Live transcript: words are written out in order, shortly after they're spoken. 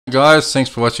Guys, thanks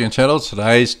for watching Untitled.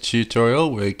 Today's tutorial,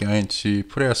 we're going to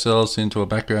put ourselves into a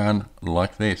background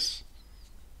like this.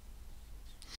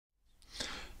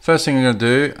 First thing I'm going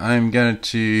to do, I'm going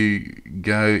to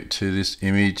go to this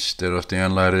image that I've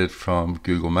downloaded from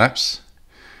Google Maps.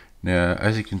 Now,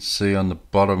 as you can see on the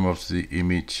bottom of the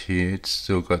image here, it's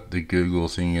still got the Google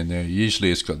thing in there.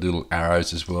 Usually it's got little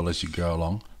arrows as well as you go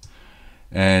along,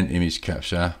 and image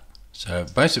capture. So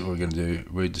basically what we're going to do,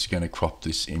 we're just going to crop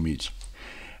this image.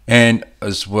 And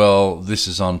as well, this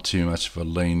is on too much of a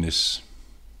leanness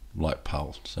light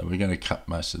pole, so we're going to cut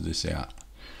most of this out.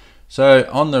 So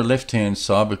on the left hand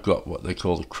side, we've got what they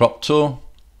call the crop tool.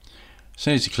 As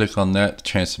soon as you click on that, the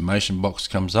transformation box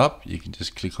comes up. You can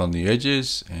just click on the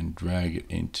edges and drag it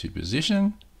into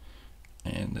position,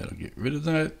 and that'll get rid of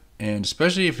that. And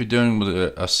especially if you're doing with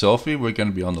a selfie, we're going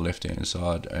to be on the left hand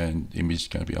side and the image is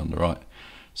going to be on the right.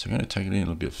 So I'm going to take it in a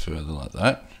little bit further like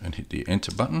that and hit the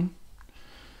enter button.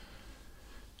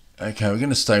 Okay, we're going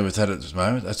to stay with that at this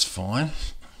moment. That's fine.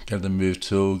 Go to the move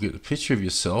tool, get a picture of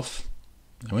yourself.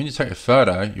 And when you take a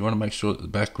photo, you want to make sure that the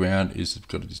background is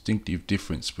got a distinctive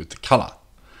difference with the color.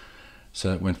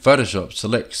 So when Photoshop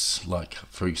selects, like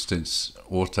for instance,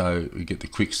 auto, we get the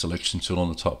quick selection tool on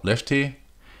the top left here.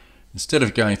 Instead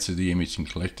of going to the image and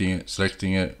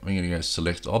selecting it, we're going to go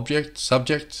select object,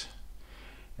 subject,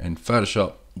 and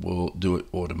Photoshop will do it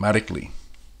automatically.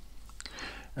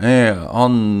 Now,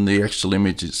 on the actual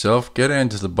image itself, go down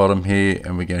to the bottom here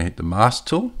and we're going to hit the mask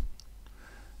tool,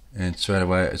 and straight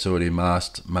away it's already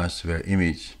masked most of our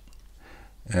image.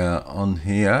 Now on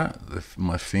here,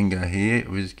 my finger here,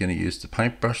 we're just going to use the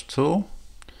paintbrush tool.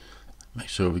 Make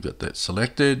sure we got that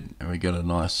selected, and we got a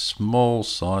nice small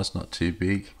size, not too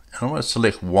big. And I want to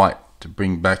select white to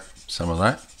bring back some of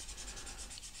that.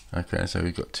 Okay, so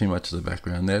we've got too much of the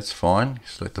background there, it's fine.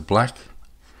 Select the black.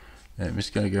 And I'm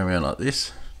just going to go around like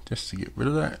this, just to get rid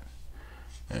of that.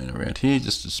 And around here,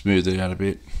 just to smooth it out a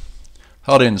bit.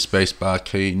 Hold down the space bar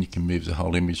key and you can move the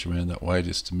whole image around that way,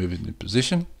 just to move it into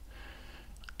position.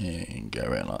 And go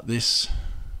around like this.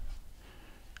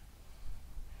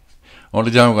 I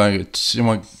don't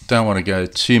want to go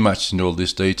too much into all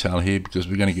this detail here, because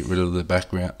we're going to get rid of the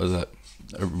background, of that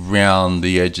around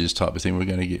the edges type of thing. We're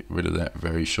going to get rid of that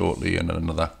very shortly, and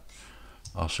another,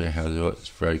 I'll show you how to do it. It's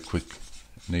very quick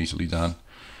and easily done.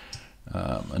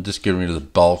 And just getting rid of the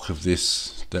bulk of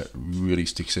this that really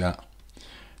sticks out.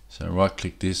 So right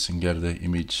click this and go to the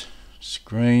image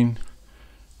screen,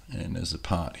 and there's a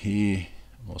part here.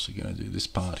 I'm also going to do this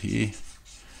part here.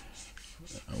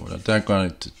 Well, I don't go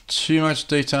into too much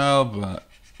detail, but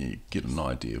you get an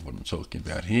idea of what I'm talking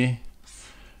about here.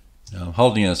 Now I'm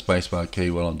holding down the spacebar key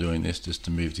while I'm doing this, just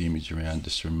to move the image around,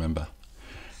 just to remember.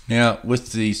 Now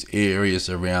with these areas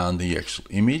around the actual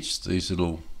image, these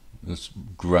little, this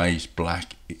greyish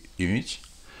black image,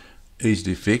 easy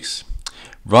to fix.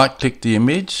 Right click the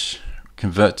image,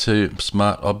 convert to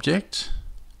smart object,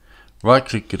 right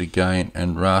click it again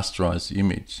and rasterize the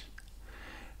image.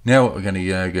 Now what we're going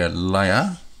to go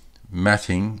layer,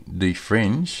 matting,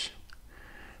 defringe,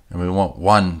 and we want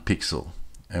 1 pixel.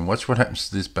 And watch what happens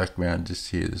to this background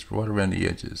just here, just right around the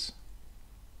edges.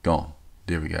 Gone.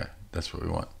 There we go. That's what we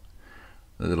want.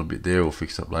 A little bit there we'll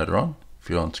fix up later on if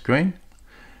you're on screen.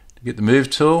 To get the move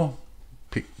tool,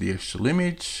 pick the actual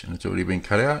image, and it's already been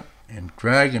cut out, and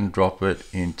drag and drop it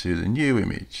into the new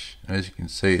image. As you can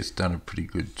see, it's done a pretty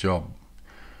good job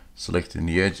selecting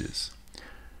the edges.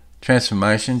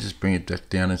 Transformation, just bring it back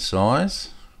down in size.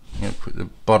 I'm going to put the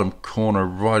bottom corner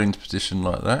right into position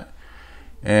like that,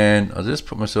 and I'll just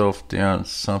put myself down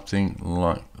something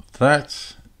like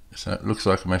that, so it looks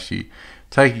like I'm actually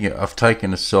taking it. I've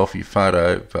taken a selfie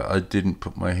photo, but I didn't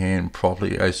put my hand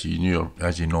properly, as you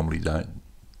normally don't.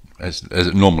 As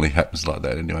it normally happens like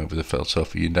that anyway with a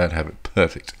selfie, you don't have it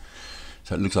perfect,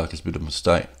 so it looks like it's a bit of a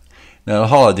mistake. Now the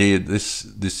whole idea of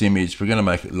this image, we're going to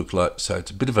make it look like, so it's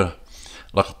a bit of a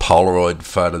like a polaroid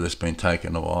photo that's been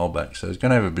taken a while back, so it's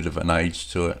going to have a bit of an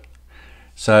age to it.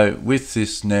 So with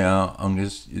this now,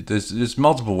 there's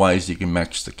multiple ways you can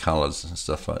match the colors and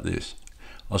stuff like this.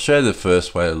 I'll show you the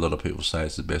first way. A lot of people say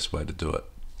it's the best way to do it.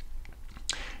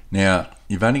 Now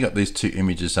you've only got these 2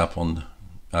 images up on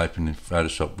open in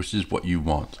Photoshop, which is what you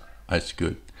want. That's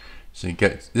good. So you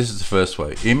get, this is the first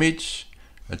way: image,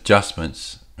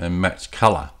 adjustments, and match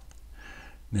color.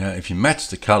 Now if you match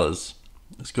the colors,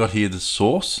 it's got here the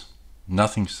source,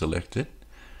 nothing selected.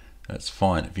 That's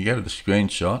fine. If you go to the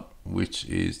screenshot, which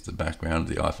is the background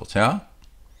of the Eiffel Tower,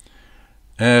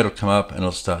 it'll come up and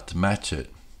it'll start to match it.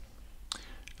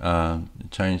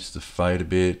 Change the fade a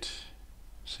bit,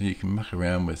 so you can muck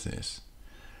around with this.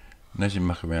 And as you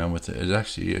muck around with it,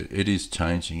 it is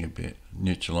changing a bit.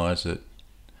 Neutralize it,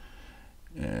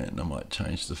 and I might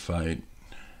change the fade,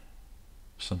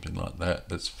 something like that.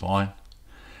 That's fine.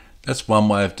 That's one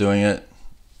way of doing it.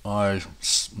 I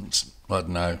don't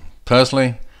know,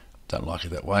 personally don't like it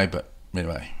that way, but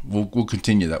anyway, we'll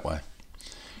continue that way.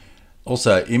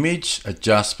 Also, image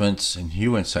adjustments and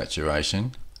hue and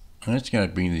saturation. I'm just going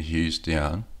to bring the hues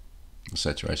down, the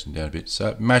saturation down a bit, so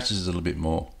it matches a little bit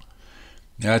more.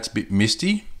 Now it's a bit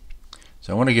misty,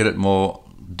 so I want to get it more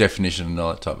definition and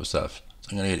all that type of stuff.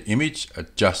 So I'm going to get image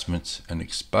adjustments and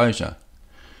exposure.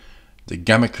 The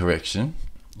gamma correction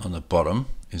on the bottom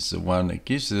is the one that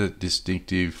gives it a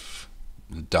distinctive,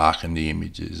 darken the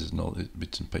images and all the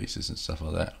bits and pieces and stuff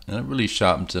like that, and it really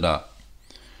sharpens it up.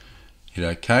 Hit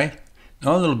OK.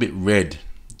 Now a little bit red,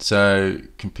 so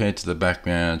compared to the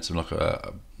background it's like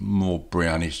a more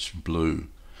brownish blue.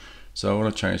 So I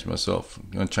want to change myself. I'm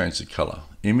going to change the color.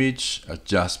 Image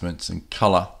adjustments and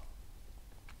color.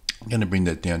 I'm going to bring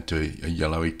that down to a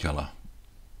yellowy color,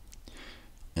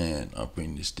 and I'll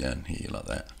bring this down here like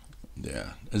that.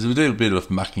 Yeah, there's a little bit of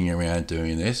mucking around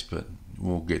doing this, but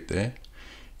we'll get there.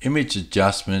 Image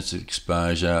adjustments,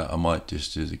 exposure, I might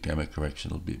just do the gamma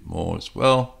correction a little bit more as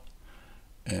well,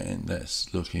 and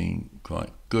that's looking quite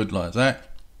good like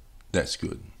that. That's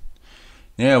good.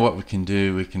 Now what we can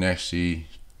do, we can actually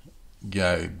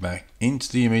go back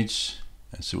into the image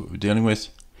and see what we're dealing with.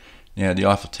 Now the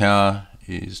Eiffel Tower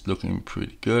is looking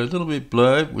pretty good, a little bit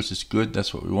blurred, which is good.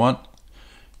 That's what we want,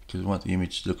 because we want the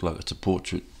image to look like it's a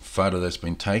portrait photo that's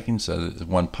been taken. So that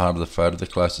one part of the photo, the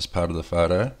closest part of the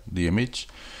photo, the image,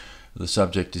 the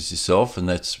subject is yourself, and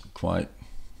that's quite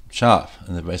sharp,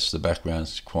 and the rest of the background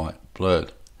is quite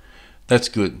blurred. That's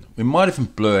good. We might even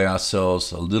blur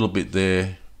ourselves a little bit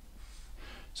there.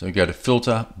 So we go to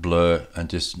filter, blur, and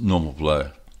just normal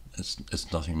blur.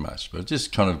 It's nothing much, but it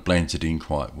just kind of blends it in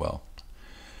quite well.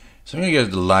 So I'm going to go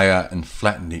to the layer and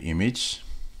flatten the image.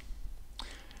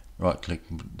 Right click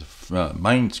the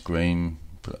main screen,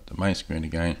 put up the main screen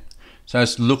again. So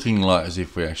it's looking like as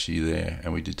if we're actually there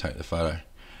and we did take the photo.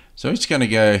 So I'm just going to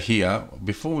go here.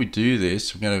 Before we do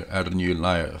this, we're going to add a new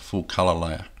layer, a full color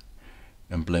layer,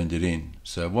 and blend it in.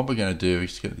 So what we're going to do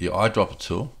is get the eyedropper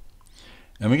tool,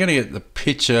 and we're going to get the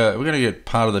picture, we're going to get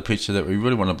part of the picture that we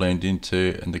really want to blend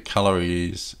into, and the color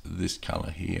is this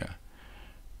color here.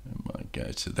 I might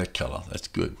go to that color, that's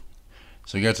good.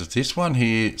 So go to this one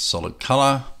here, solid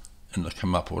color, and it'll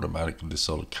come up automatically the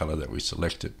solid color that we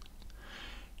selected.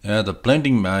 Now the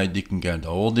blending mode, you can go into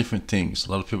all different things.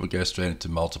 A lot of people go straight into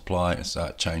multiply and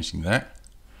start changing that.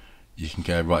 You can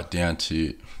go right down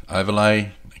to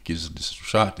overlay, it gives it this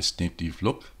sharp distinctive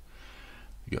look.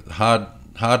 You got the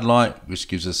hard light, which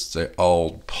gives us the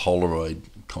old polaroid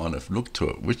kind of look to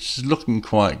it, which is looking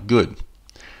quite good.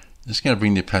 Just going to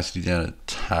bring the opacity down a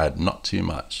tad, not too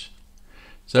much.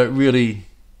 So it really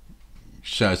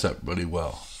shows up really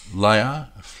well. Layer,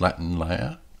 flatten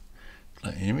layer,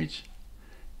 flatten image.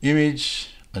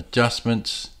 Image,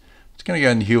 adjustments. It's going to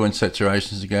go into hue and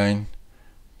saturations again.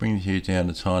 Bring the hue down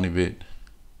a tiny bit.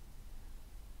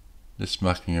 Just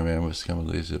mucking around with some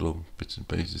of these little bits and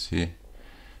pieces here.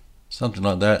 Something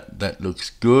like that. That looks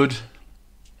good.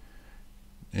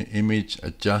 Image,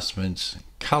 adjustments,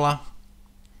 color.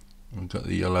 We've got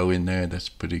the yellow in there. That's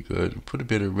pretty good. Put a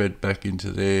bit of red back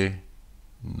into there.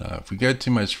 No, if we go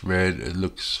too much red, it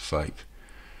looks fake.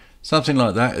 Something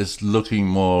like that is looking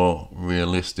more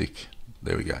realistic.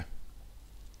 There we go.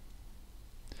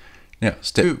 Now,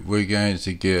 step 2, we're going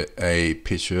to get a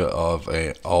picture of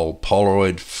an old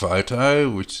Polaroid photo,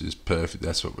 which is perfect.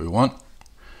 That's what we want.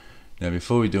 Now,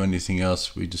 before we do anything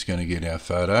else, we're just going to get our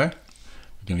photo.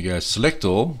 We're going to go select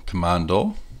all, Command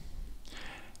all,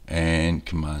 and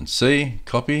Command C,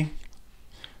 copy.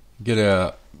 Get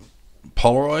our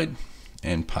Polaroid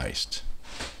and paste.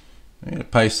 I'm going to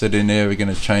paste that in there. We're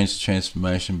going to change the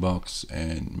transformation box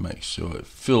and make sure it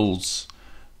fills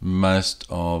most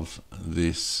of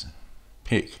this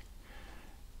pic.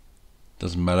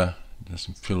 Doesn't matter, it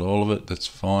doesn't fill all of it, that's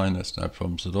fine, that's no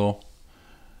problems at all.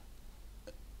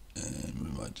 And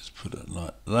we might just put it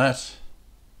like that.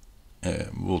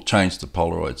 We'll change the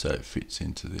Polaroid so it fits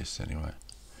into this anyway.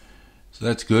 So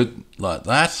that's good, like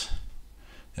that.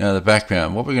 Now the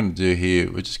background, what we're going to do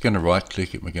here, we're just going to right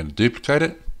click it, we're going to duplicate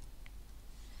it,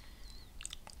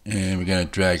 and we're going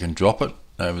to drag and drop it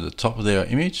over the top of our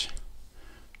image.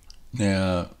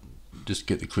 Now just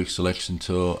get the quick selection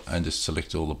tool and just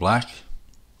select all the black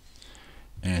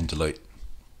and delete.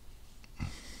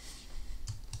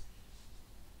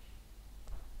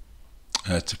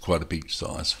 That's quite a big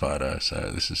size photo,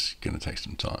 so this is going to take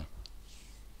some time.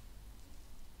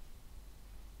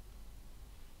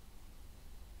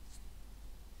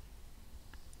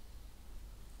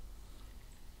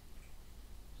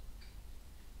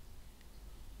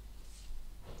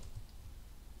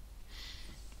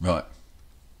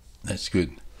 That's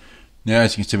good. Now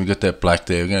as you can see, we've got that black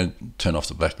there. We're going to turn off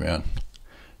the background.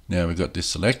 Now we've got this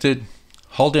selected.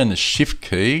 Hold down the shift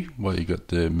key while you've got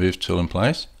the move tool in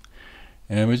place,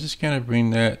 and we're just going to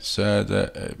bring that so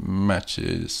that it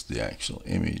matches the actual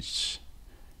image,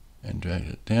 and drag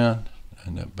it down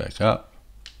and then back up.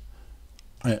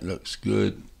 That looks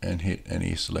good, and hit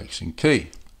any selection key.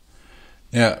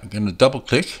 Now I'm going to double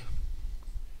click.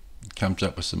 It comes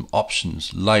up with some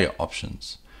options, layer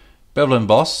options. Bevel and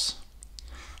emboss.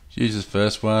 Use the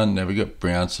first one. Now we've got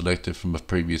brown selected from a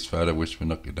previous photo, which we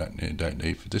don't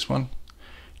need for this one.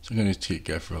 So I'm going to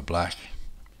go for a black,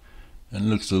 and it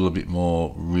looks a little bit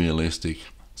more realistic.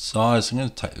 Size, I'm going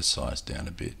to take the size down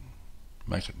a bit,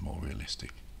 make it more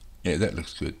realistic. Yeah, that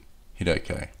looks good. Hit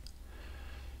OK.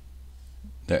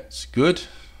 That's good.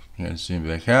 I'm going to zoom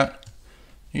back out.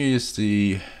 Use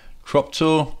the crop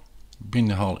tool, bring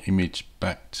the whole image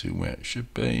back to where it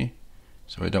should be.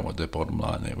 So we don't want the bottom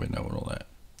line there, we know all that.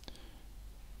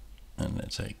 And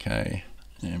that's OK.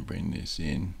 And bring this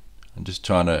in. I'm just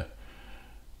trying to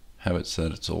have it so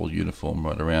that it's all uniform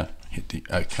right around. Hit the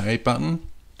OK button.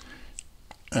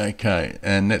 OK,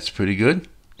 and that's pretty good.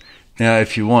 Now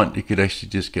if you want, you could actually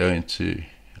just go into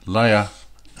layer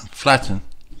and flatten,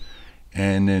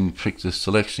 and then pick the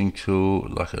selection tool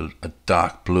like a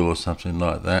dark blue or something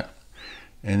like that,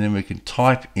 and then we can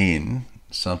type in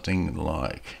something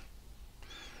like,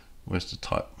 where's the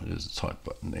type? There's the type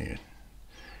button there.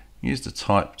 Use the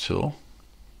type tool.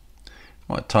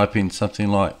 Might type in something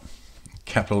like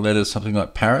capital letters, something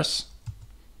like Paris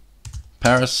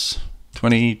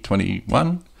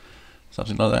 2021,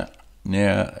 something like that.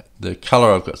 Now the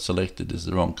color I've got selected is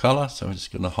the wrong color, so I'm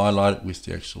just going to highlight it with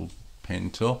the actual pen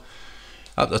tool.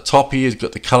 Up the top here, it's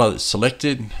got the color that's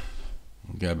selected.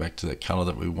 We'll go back to that color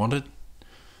that we wanted.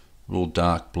 Real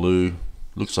dark blue.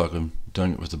 Looks like I'm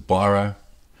doing it with a biro.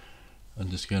 I'm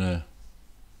just going to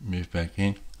move back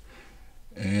in,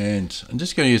 and I'm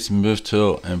just going to use the move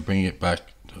tool and bring it back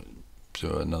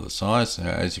to another size.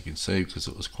 Now, as you can see, because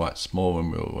it was quite small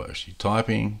when we were actually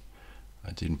typing,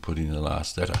 I didn't put in the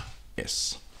last letter.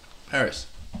 Yes, Paris.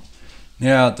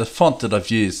 Now the font that I've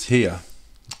used here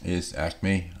is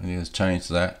Acme. I'm going to change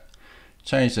that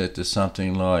to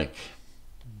something like,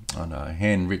 I don't know,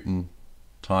 handwritten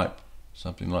type,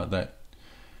 something like that.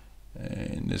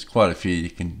 And there's quite a few you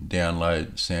can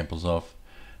download samples of.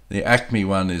 The Acme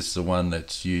one is the one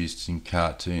that's used in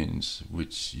cartoons,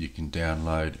 which you can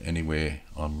download anywhere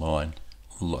online.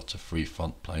 Lots of free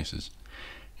font places.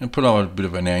 And put on a bit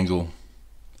of an angle,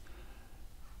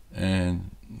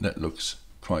 and that looks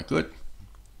quite good.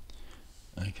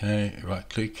 Okay, right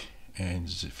click and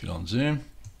fit on zoom.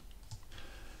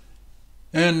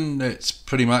 And that's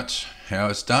pretty much how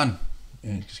it's done.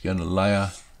 And just go to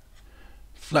layer,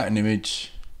 flatten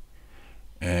image,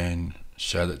 and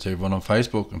show that to everyone on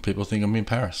Facebook, and people think I'm in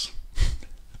Paris.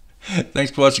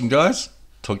 Thanks for watching, guys.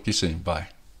 Talk to you soon. Bye.